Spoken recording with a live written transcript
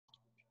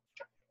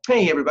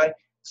Hey everybody,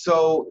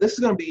 so this is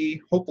going to be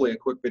hopefully a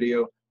quick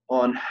video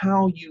on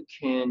how you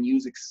can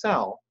use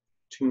Excel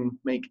to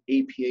make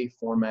APA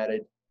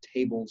formatted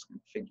tables and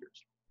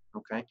figures.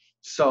 Okay,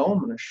 so I'm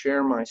going to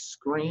share my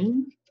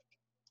screen.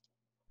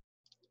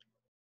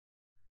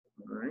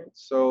 All right,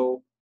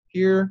 so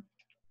here,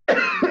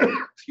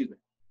 excuse me,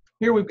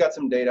 here we've got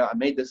some data. I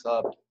made this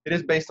up. It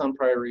is based on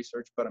prior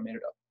research, but I made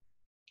it up.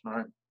 All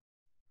right,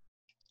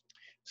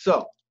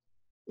 so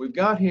we've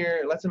got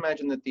here, let's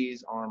imagine that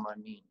these are my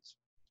means.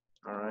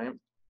 All right,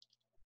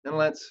 and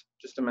let's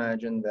just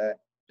imagine that,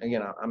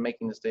 again, I'm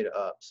making this data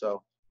up.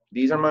 So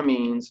these are my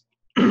means.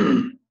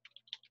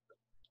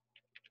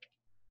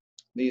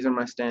 These are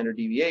my standard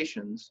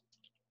deviations.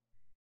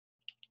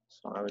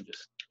 So I would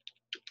just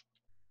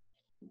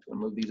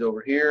move these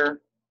over here.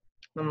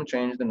 I'm going to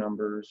change the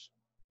numbers.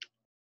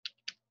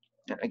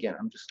 And again,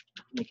 I'm just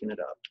making it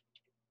up.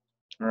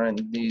 All right,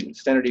 the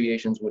standard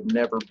deviations would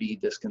never be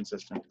this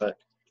consistent, but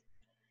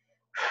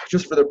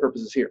just for the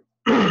purposes here.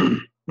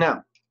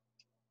 Now,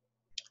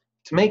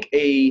 to make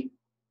a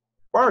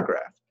bar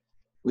graph,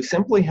 we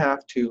simply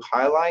have to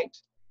highlight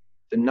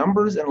the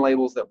numbers and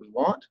labels that we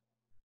want.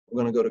 We're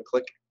going to go to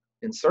click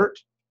Insert.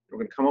 We're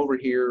going to come over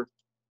here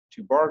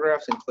to bar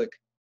graphs and click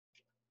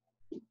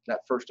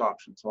that first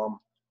option. So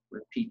I'll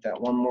repeat that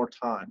one more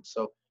time.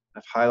 So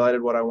I've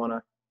highlighted what I want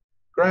to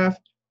graph,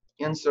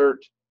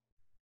 insert,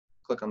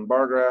 click on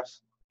bar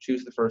graphs,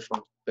 choose the first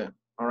one, boom.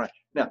 All right.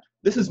 Now,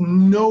 this is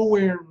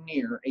nowhere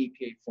near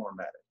APA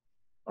formatted.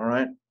 All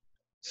right.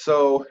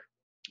 So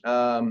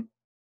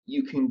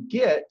you can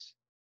get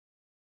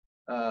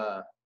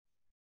an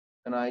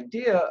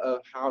idea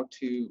of how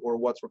to, or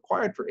what's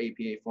required for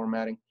APA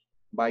formatting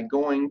by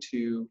going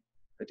to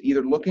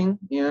either looking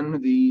in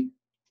the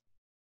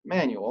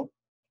manual,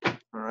 all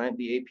right,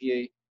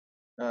 the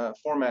APA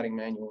formatting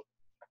manual,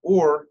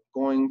 or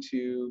going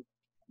to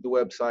the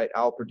website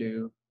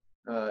alpurdue.edu,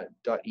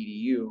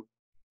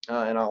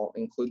 and I'll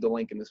include the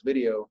link in this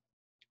video,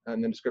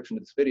 in the description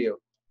of this video.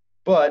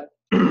 But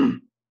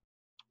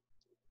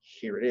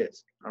here it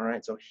is. All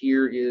right, so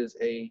here is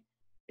a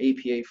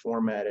APA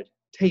formatted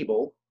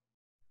table,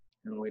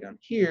 and way down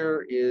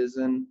here is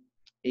an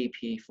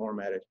APA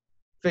formatted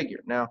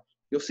figure. Now,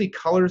 you'll see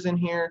colors in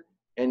here,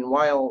 and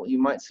while you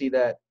might see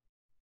that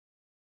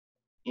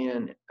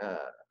in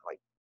like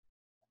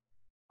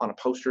on a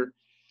poster,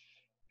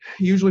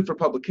 usually for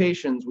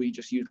publications we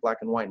just use black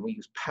and white, and we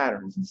use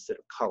patterns instead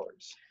of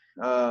colors.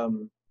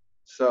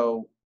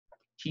 So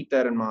keep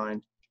that in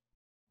mind.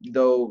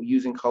 Though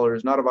using color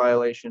is not a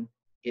violation,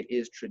 it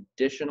is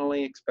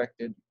traditionally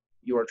expected.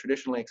 You are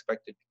traditionally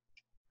expected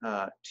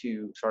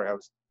to. Sorry, I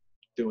was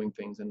doing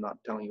things and not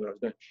telling you what I was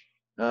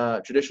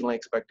doing. Traditionally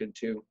expected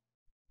to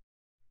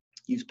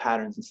use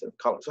patterns instead of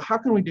color. So how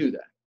can we do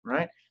that,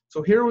 right?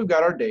 So here we've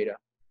got our data,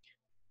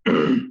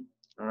 all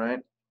right?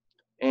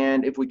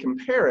 And if we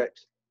compare it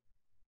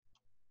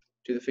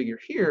to the figure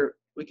here,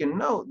 we can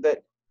note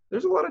that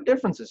there's a lot of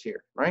differences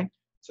here, right?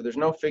 So there's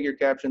no figure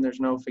caption, there's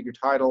no figure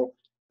title.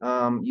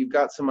 You've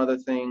got some other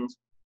things,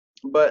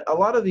 but a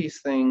lot of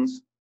these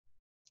things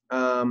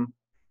are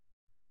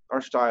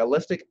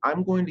stylistic.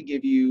 I'm going to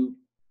give you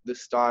the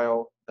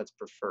style that's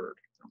preferred,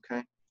 okay?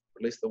 Or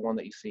at least the one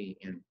that you see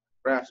in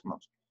graphs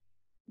most.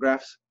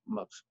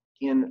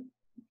 In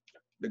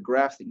the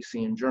graphs that you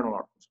see in journal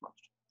articles most.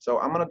 So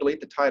I'm going to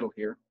delete the title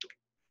here.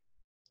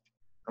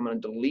 I'm going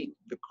to delete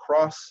the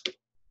cross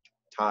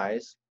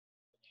ties.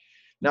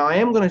 Now I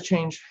am going to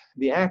change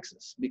the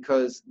axis,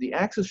 because the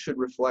axis should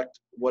reflect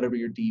whatever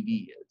your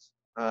DV is,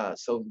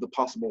 so the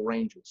possible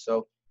ranges.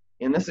 So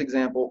in this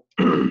example,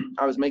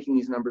 I was making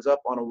these numbers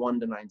up on a 1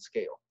 to 9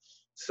 scale.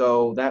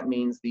 So that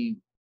means the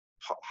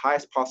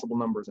highest possible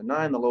number is a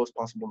 9, the lowest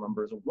possible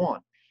number is a 1.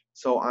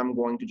 So I'm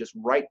going to just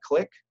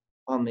right-click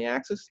on the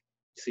axis.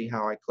 See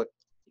how I click?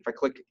 If I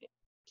click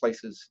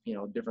places, you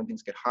know, different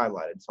things get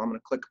highlighted. So I'm going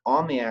to click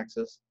on the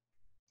axis,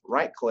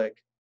 right-click,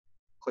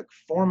 click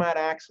Format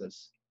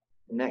Axis,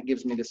 and that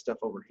gives me this stuff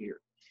over here.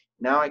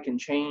 Now I can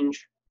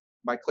change,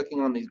 by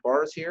clicking on these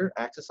bars here,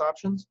 axis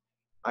options,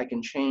 I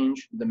can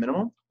change the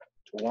minimum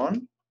to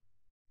 1,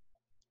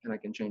 and I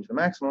can change the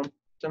maximum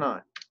to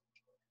 9.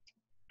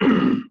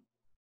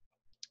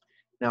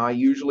 Now I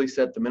usually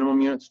set the minimum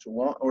units to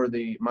 1, or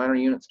the minor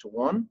units to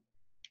 1,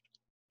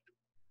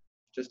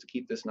 just to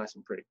keep this nice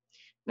and pretty.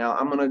 Now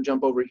I'm going to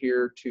jump over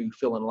here to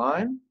fill in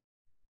line.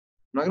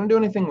 I'm not going to do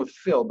anything with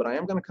fill, but I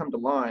am going to come to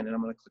line, and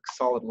I'm going to click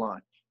solid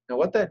line. Now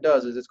what that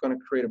does is it's going to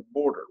create a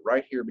border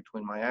right here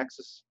between my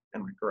axis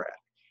and my graph.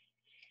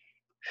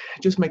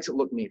 It just makes it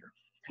look neater,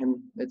 and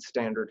it's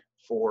standard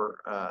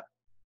for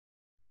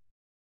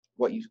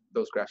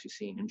those graphs you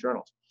see in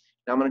journals.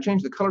 Now I'm going to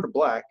change the color to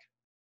black.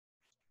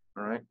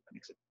 All right, that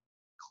makes it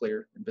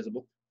clear and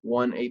visible.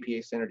 One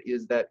APA standard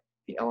is that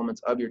the elements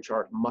of your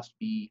chart must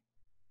be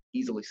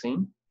easily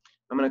seen.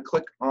 I'm going to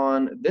click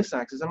on this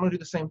axis. I'm going to do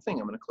the same thing.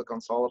 I'm going to click on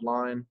solid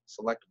line,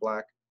 select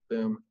black,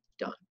 boom,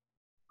 done.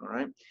 All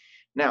right.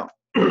 Now,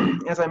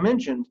 as I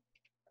mentioned,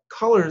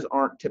 colors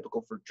aren't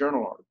typical for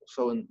journal articles.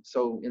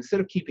 So instead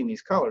of keeping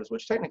these colors,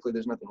 which technically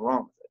there's nothing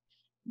wrong with it,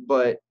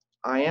 but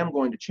I am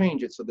going to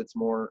change it so that's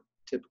more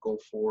typical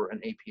for an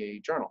APA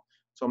journal.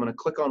 So I'm going to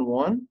click on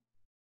one.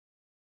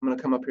 I'm going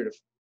to come up here to,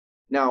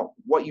 now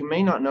what you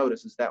may not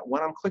notice is that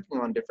when I'm clicking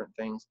on different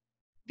things,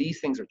 these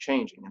things are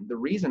changing. And the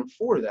reason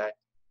for that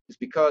is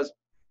because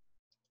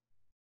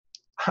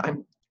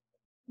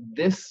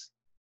this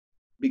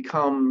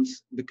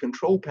becomes the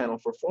control panel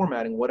for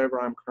formatting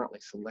whatever I'm currently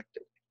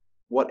selected,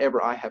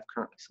 whatever I have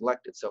currently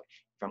selected. So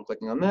if I'm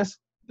clicking on this,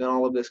 then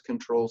all of this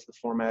controls the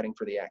formatting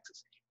for the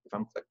axis. If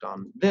I'm clicked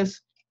on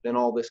this, then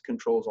all this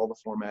controls all the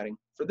formatting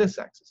for this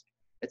axis,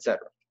 etc.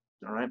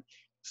 All right.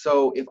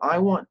 So if I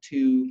want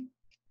to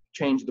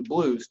change the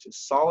blues to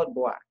solid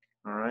black,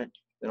 all right,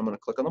 then I'm going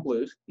to click on the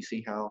blues. You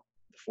see how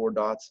the 4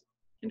 dots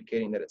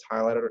indicating that it's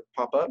highlighted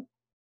pop up?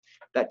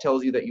 That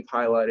tells you that you've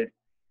highlighted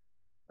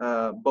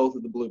both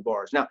of the blue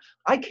bars. Now,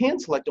 I can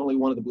select only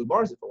one of the blue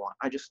bars if I want.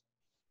 I just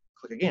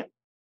click again.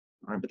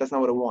 All right, but that's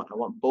not what I want. I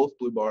want both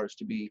blue bars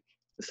to be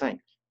the same.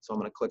 So I'm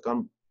going to click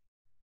on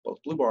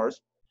both blue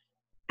bars,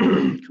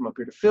 come up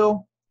here to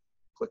fill,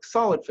 click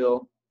solid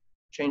fill,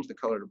 change the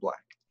color to black.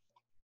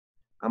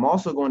 I'm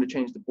also going to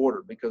change the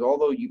border because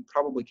although you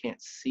probably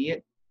can't see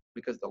it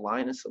because the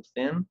line is so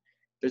thin,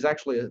 there's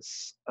actually a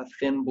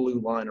thin blue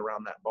line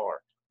around that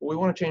bar. Well, we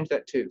want to change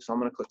that too. So I'm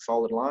going to click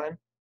solid line,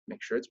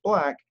 make sure it's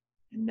black,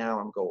 and now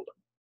I'm golden.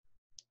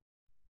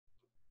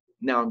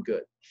 Now I'm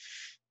good.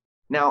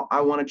 Now I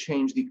want to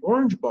change the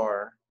orange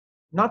bar,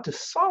 not to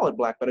solid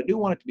black, but I do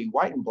want it to be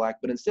white and black,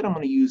 but instead I'm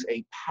going to use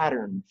a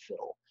pattern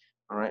fill.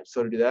 All right,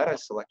 so to do that, I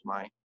select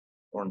my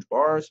orange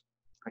bars.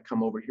 I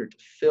come over here to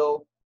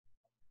fill.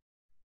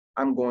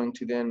 I'm going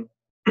to then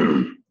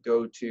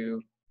go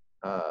to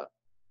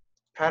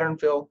pattern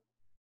fill,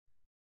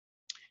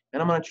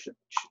 and I'm going to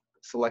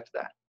select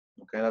that.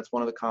 Okay, that's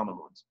one of the common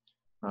ones.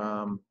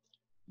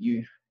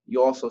 You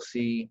also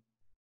see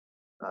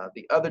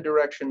the other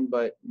direction,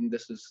 but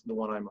this is the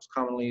one I most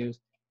commonly use.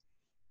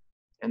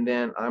 And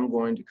then I'm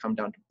going to come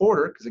down to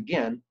border, because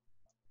again,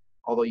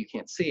 although you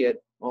can't see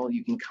it, well,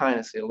 you can kind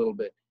of see it a little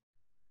bit.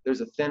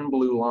 There's a thin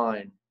blue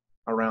line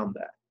around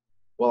that.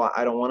 Well,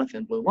 I don't want a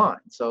thin blue line,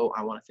 so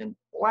I want a thin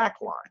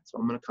black line. So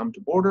I'm going to come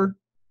to border,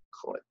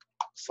 click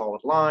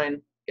solid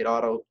line, it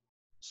auto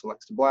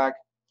selects to black,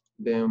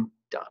 boom,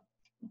 done.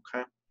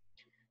 Okay.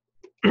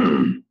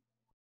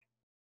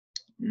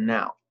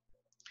 Now,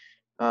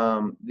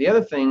 the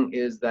other thing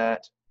is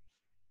that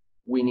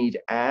we need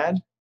to add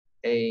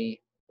a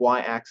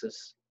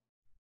y-axis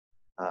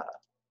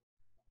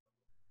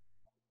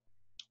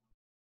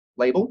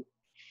label.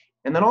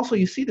 And then also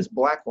you see this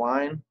black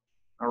line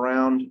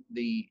around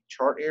the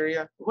chart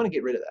area. We want to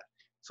get rid of that.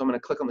 So I'm going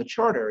to click on the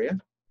chart area.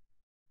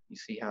 You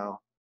see how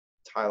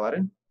it's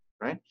highlighted,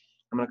 right?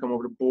 I'm going to come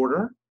over to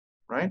border,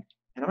 right?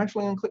 And I'm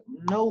actually going to click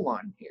no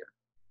line here.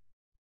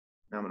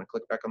 Now I'm going to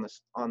click back on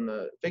this on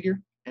the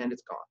figure, and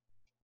it's gone.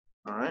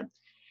 All right.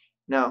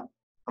 Now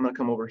I'm going to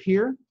come over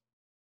here.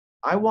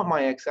 I want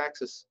my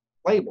x-axis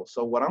label.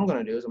 So what I'm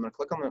going to do is I'm going to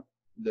click on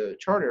the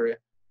chart area,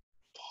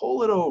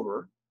 pull it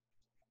over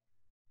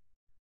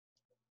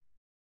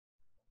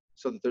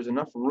so that there's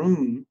enough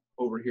room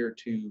over here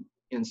to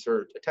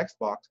insert a text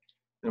box.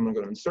 Then I'm going to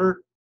go to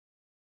insert.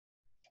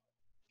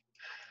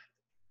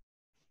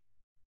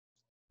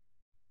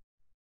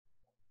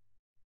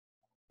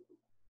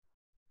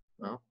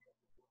 Well,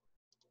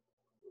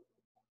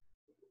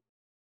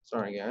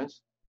 sorry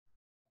guys.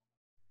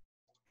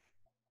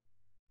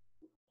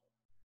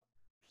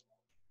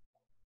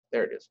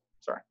 There it is.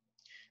 Sorry.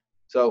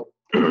 So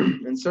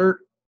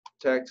insert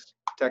text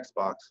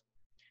box,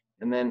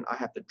 and then I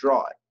have to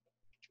draw it.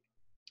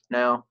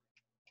 Now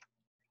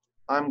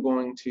I'm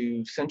going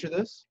to center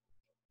this,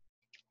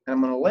 and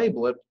I'm going to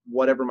label it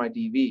whatever my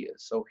DV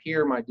is. So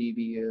here my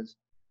DV is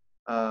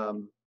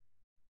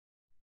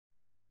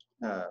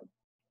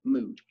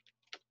mood.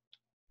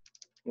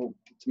 Well,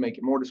 to make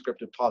it more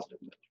descriptive, positive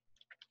mood.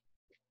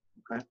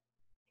 Okay.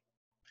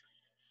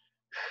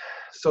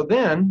 So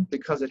then,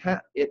 because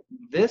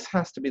this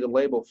has to be the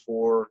label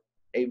for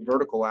a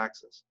vertical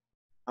axis,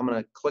 I'm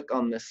going to click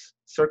on this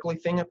circly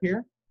thing up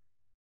here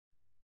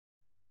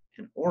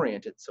and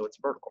orient it so it's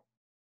vertical.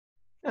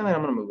 And then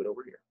I'm going to move it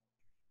over here.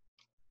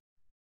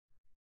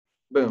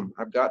 Boom,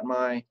 I've got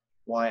my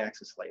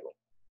y-axis label.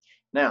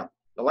 Now,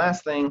 the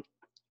last thing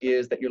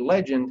is that your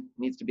legend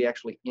needs to be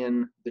actually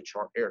in the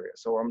chart area.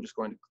 So I'm just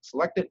going to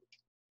select it,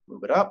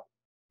 move it up.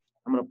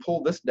 I'm going to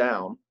pull this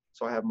down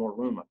so I have more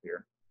room up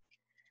here.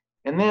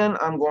 And then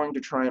I'm going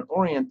to try and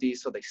orient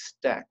these so they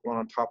stack one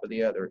on top of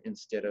the other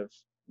instead of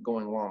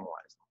going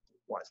longwise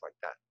like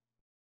that.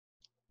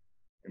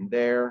 And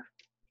there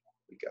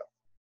we go.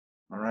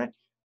 All right,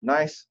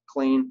 nice,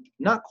 clean.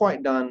 Not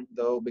quite done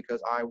though,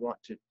 because I want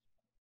to.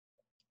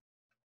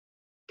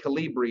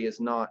 Calibri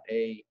is not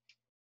a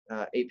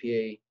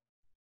APA.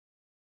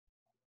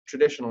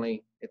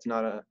 Traditionally, it's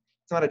not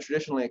a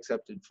traditionally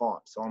accepted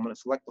font. So I'm going to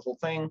select the whole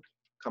thing,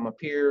 come up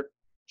here,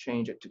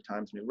 change it to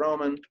Times New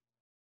Roman.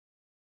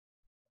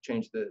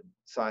 Change the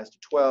size to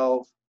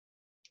 12.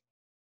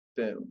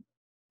 Boom.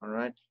 All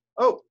right.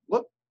 Oh,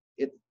 look,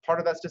 part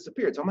of that's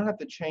disappeared. So I'm going to have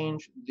to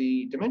change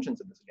the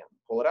dimensions of this again.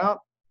 Pull it out.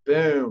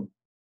 Boom.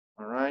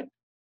 All right.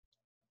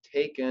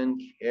 Taken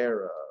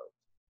care of.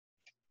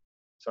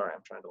 Sorry,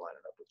 I'm trying to line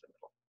it up with the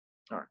middle.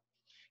 All right.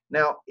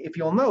 Now, if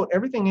you'll note,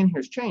 everything in here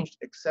has changed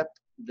except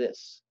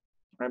this,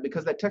 right?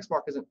 Because that text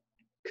block isn't,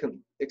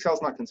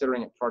 Excel's not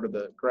considering it part of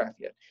the graph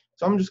yet.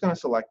 So I'm just going to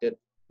select it.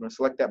 I'm going to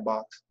select that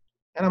box,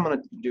 and I'm going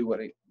to do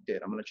what it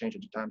did. I'm going to change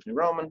it to Times New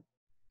Roman,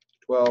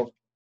 12,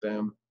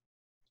 boom.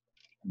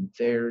 And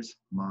there's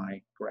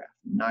my graph.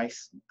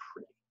 Nice and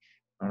pretty.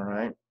 All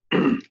right.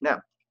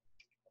 Now,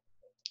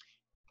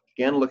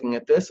 again, looking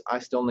at this, I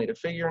still need a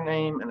figure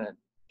name and a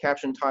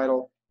caption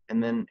title,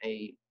 and then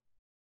a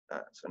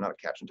so not a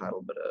caption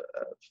title, but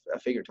a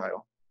figure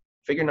title,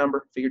 figure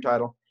number, figure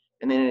title,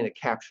 and then a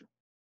caption.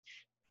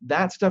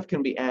 That stuff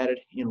can be added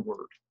in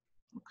Word.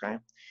 Okay,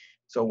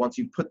 so once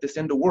you put this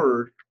into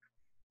Word,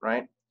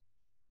 right,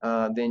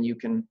 then you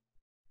can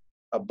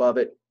above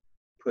it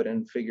put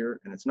in figure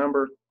and its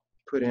number,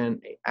 put in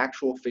an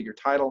actual figure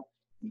title.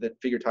 The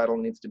figure title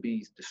needs to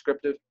be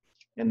descriptive,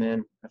 and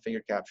then a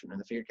figure caption,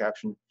 and the figure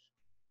caption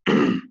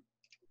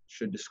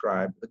should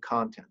describe the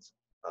contents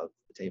of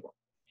the table.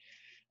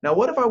 Now,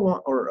 what if I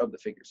want, or of the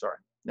figure, sorry.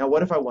 Now,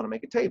 what if I want to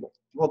make a table?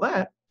 Well,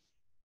 that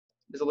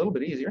is a little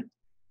bit easier.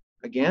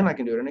 Again, I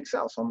can do it in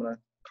Excel. So I'm going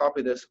to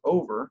copy this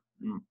over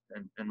and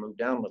move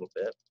down a little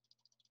bit.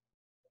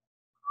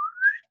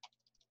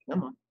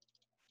 Come on.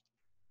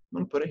 I'm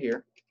going to put it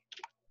here.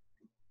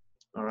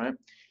 All right.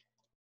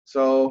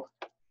 So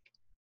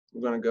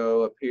we're going to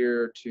go up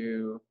here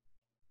to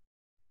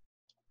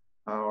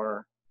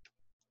our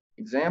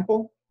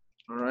example.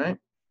 All right. In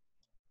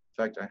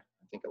fact, I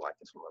think I like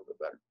this one a little bit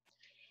better.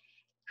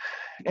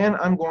 And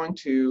I'm going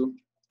to,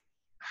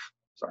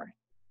 sorry.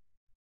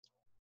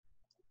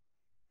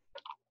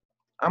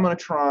 I'm going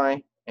to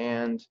try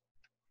and,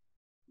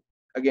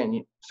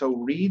 again, so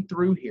read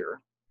through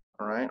here,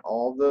 all right,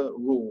 all the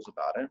rules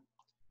about it.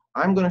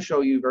 I'm going to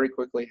show you very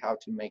quickly how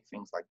to make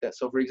things like this.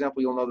 So, for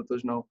example, you'll know that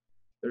there's no,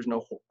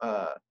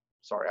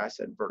 sorry, I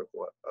said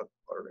vertical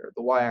earlier.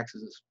 The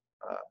y-axis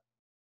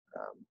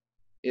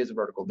is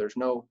vertical. There's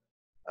no,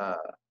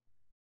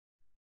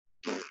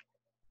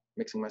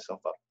 mixing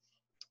myself up.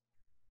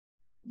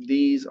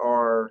 These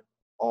are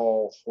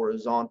all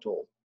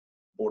horizontal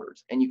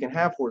borders, and you can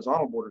have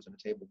horizontal borders in a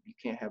table, but you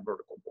can't have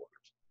vertical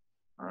borders.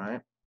 All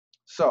right.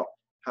 So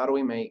how do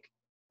we make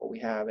what we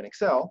have in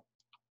Excel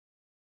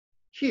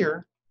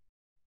here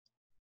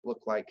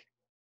look like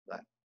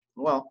that?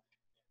 Well,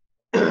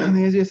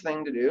 the easiest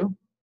thing to do,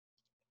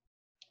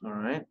 all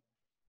right,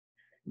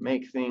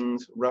 make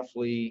things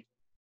roughly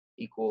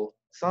equal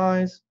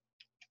size.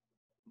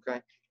 Okay.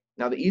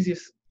 Now the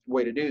easiest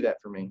way to do that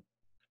for me.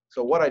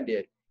 So what I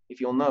did, if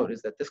you'll note,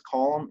 is that this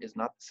column is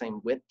not the same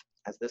width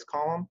as this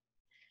column.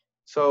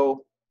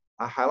 So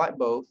I highlight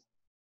both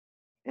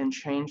and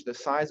change the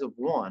size of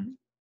one,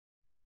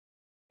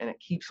 and it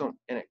keeps on,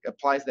 and it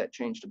applies that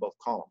change to both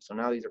columns. So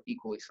now these are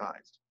equally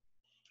sized.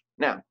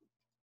 Now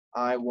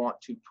I want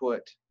to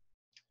put,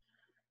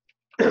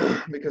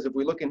 because if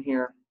we look in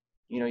here,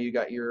 you know, you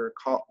got your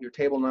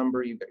table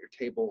number, you've got your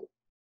table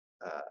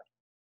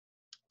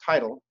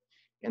title,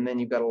 and then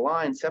you've got a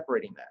line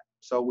separating that.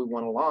 So we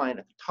want a line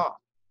at the top.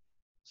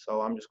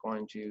 So I'm just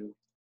going to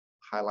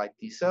highlight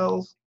these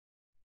cells,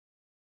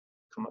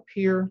 come up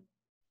here,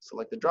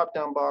 select the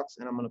drop-down box,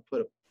 and I'm going to put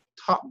a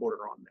top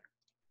border on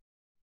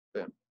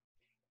there. Boom.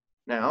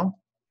 Now,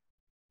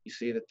 you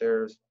see that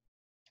there's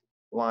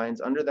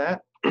lines under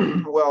that.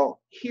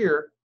 Well,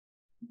 here,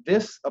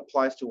 this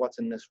applies to what's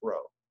in this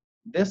row.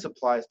 This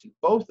applies to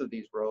both of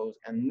these rows,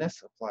 and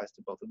this applies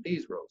to both of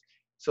these rows.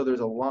 So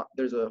there's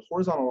a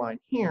horizontal line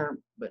here,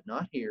 but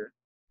not here.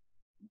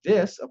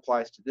 This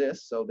applies to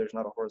this, so there's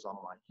not a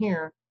horizontal line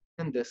here,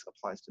 and this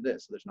applies to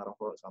this, so there's not a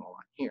horizontal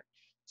line here.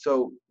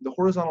 So the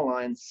horizontal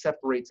line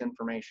separates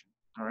information,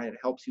 all right? It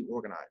helps you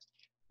organize.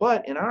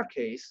 But in our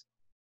case,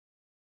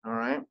 all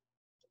right,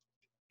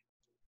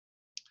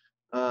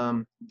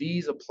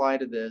 these apply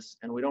to this,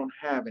 and we don't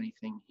have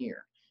anything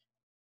here.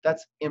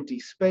 That's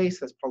empty space.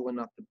 That's probably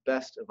not the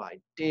best of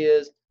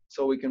ideas,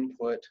 so we can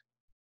put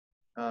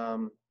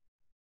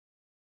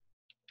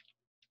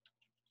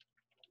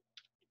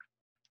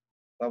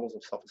levels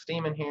of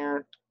self-esteem in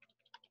here,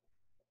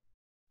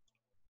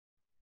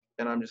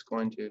 and I'm just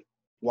going to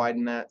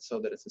widen that so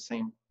that it's the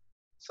same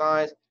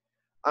size.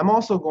 I'm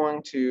also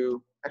going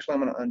to, actually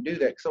I'm going to undo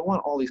that because I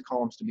want all these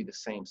columns to be the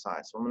same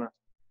size. So I'm going to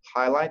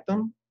highlight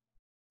them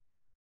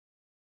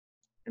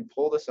and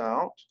pull this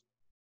out,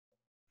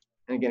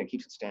 and again, it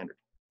keeps it standard.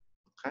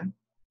 Okay.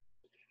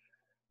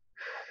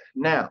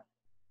 Now,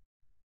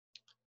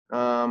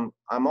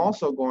 I'm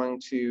also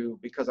going to,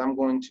 because I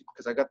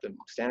got the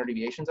standard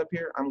deviations up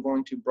here, I'm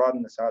going to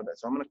broaden this out a bit.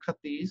 So I'm going to cut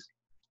these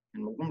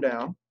and move them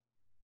down.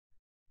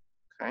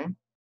 Okay.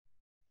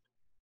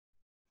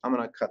 I'm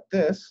going to cut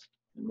this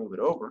and move it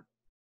over,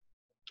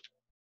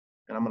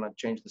 and I'm going to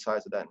change the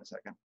size of that in a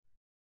second.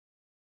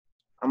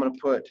 I'm going to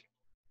put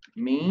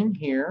mean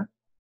here,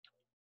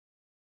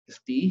 this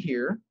D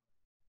here,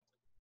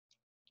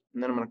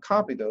 And then I'm going to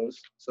copy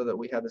those so that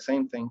we have the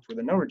same thing for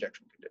the no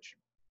rejection condition.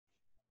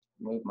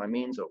 Move my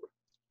means over.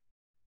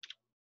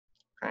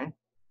 Okay.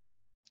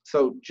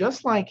 So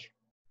just like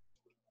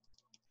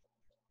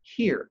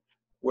here,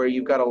 where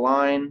you've got a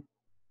line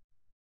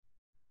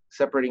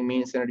separating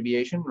mean and standard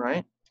deviation,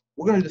 right?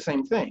 We're going to do the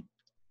same thing.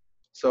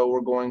 So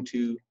we're going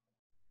to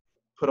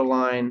put a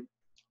line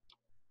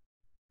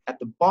at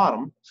the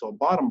bottom, so a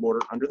bottom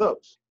border under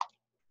those.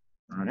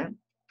 All right.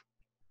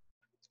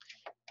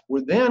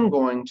 We're then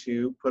going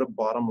to put a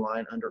bottom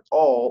line under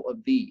all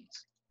of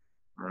these.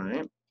 All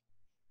right.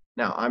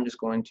 Now I'm just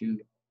going to,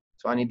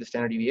 so I need the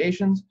standard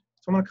deviations.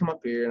 So I'm going to come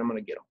up here and I'm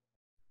going to get them.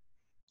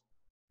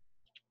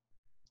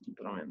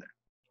 Put them in there.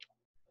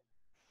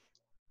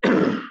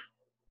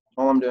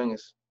 All I'm doing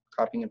is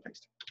copying and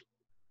pasting.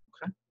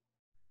 Okay.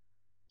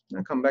 I'm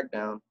going to come back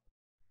down.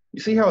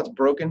 You see how it's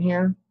broken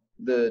here,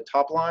 the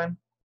top line?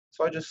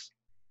 So I just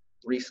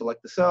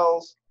reselect the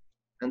cells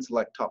and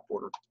select top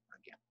border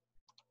again.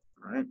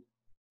 All right.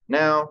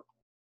 Now,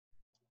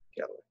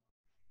 the other way.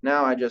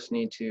 Now I just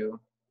need to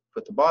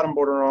put the bottom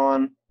border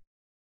on.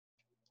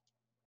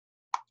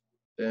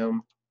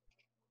 Boom.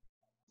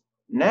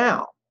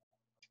 Now,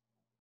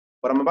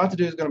 what I'm about to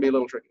do is going to be a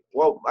little tricky.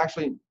 Well,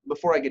 actually,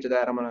 before I get to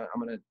that, I'm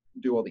gonna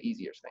do all the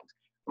easier things.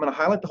 I'm gonna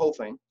highlight the whole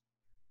thing.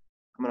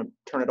 I'm gonna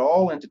turn it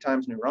all into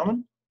Times New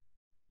Roman.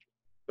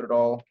 Put it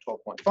all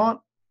 12-point font.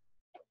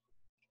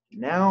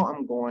 Now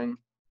I'm going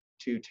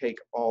to take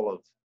all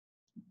of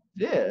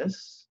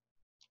this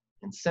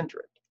and center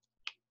it.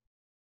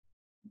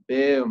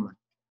 Boom.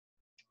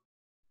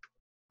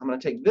 I'm going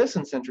to take this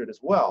and center it as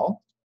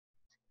well.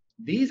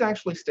 These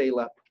actually stay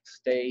left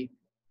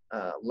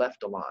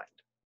aligned.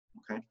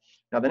 Okay.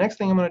 Now the next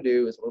thing I'm going to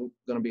do is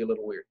going to be a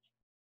little weird.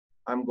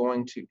 I'm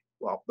going to,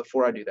 well,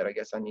 before I do that, I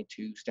guess I need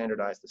to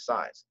standardize the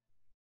size.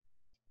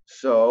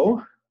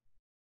 So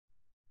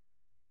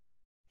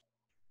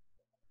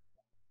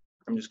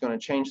I'm just going to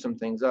change some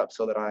things up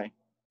so that I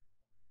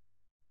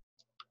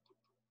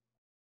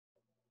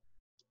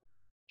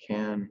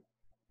can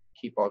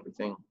keep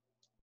everything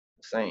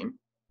the same.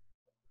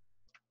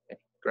 Okay,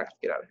 graph,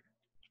 get out of here.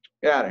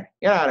 Get out of here.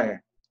 Get out of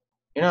here.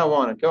 You don't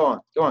want it. Go on.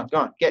 Go on. Go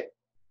on. Get.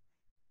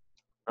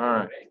 All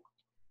right.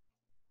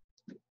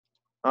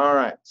 All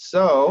right.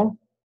 So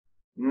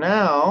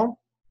now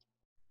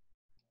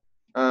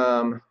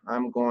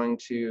I'm going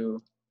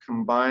to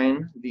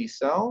combine these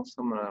cells.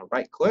 I'm going to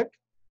right click.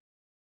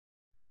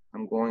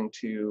 I'm going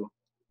to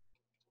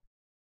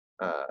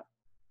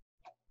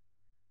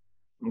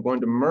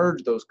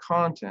merge those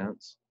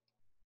contents.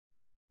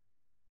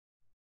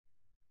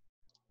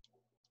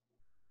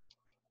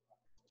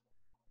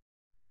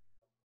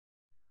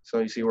 So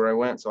you see where I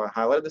went. So I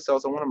highlighted the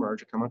cells I want to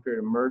merge. I come up here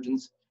to merge and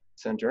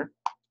center,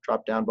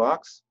 drop down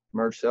box,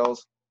 merge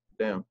cells,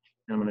 boom.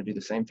 And I'm going to do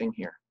the same thing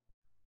here.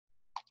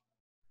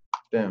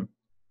 Boom.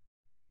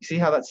 You see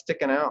how that's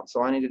sticking out?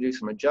 So I need to do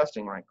some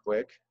adjusting right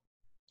quick.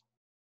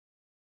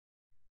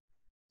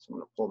 So I'm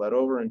going to pull that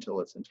over until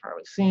it's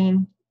entirely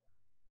seen.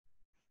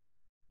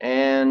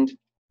 And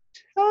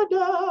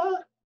ta-da!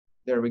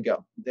 There we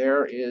go.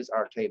 There is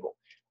our table.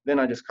 Then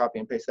I just copy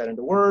and paste that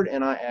into Word,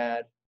 and I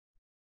add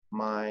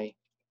my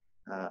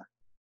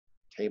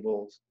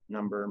table's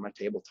number, my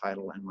table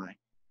title, and my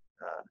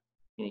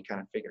any kind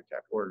of figure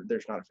caption, or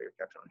there's not a figure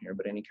caption on here,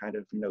 but any kind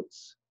of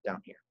notes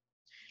down here.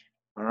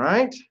 All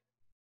right,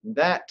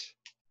 that,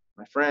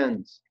 my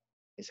friends,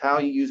 is how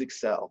you use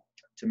Excel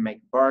to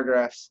make bar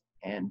graphs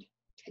and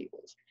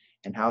tables,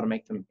 and how to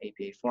make them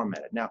APA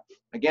formatted. Now,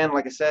 again,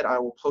 like I said, I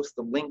will post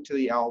the link to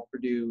the OWL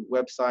Purdue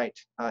website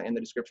in the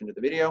description to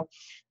the video.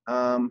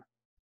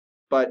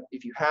 But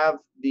if you have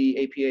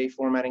the APA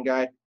formatting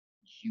guide,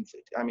 use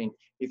it. I mean,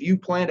 if you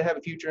plan to have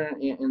a future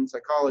in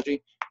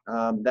psychology,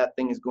 that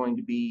thing is going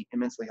to be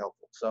immensely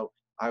helpful. So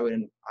I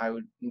would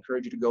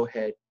encourage you to go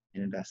ahead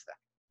and invest that.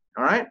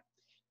 All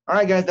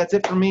right, guys, that's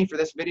it for me for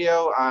this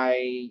video.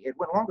 It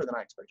went longer than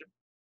I expected.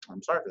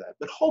 I'm sorry for that,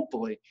 but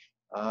hopefully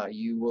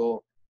you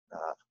will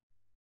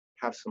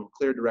have some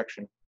clear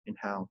direction in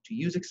how to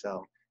use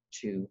Excel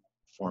to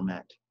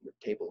format your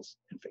tables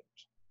and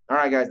figures. All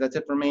right, guys, that's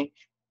it for me.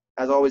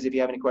 As always, if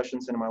you have any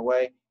questions, send them my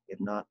way.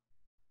 If not,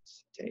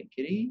 take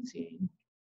it easy.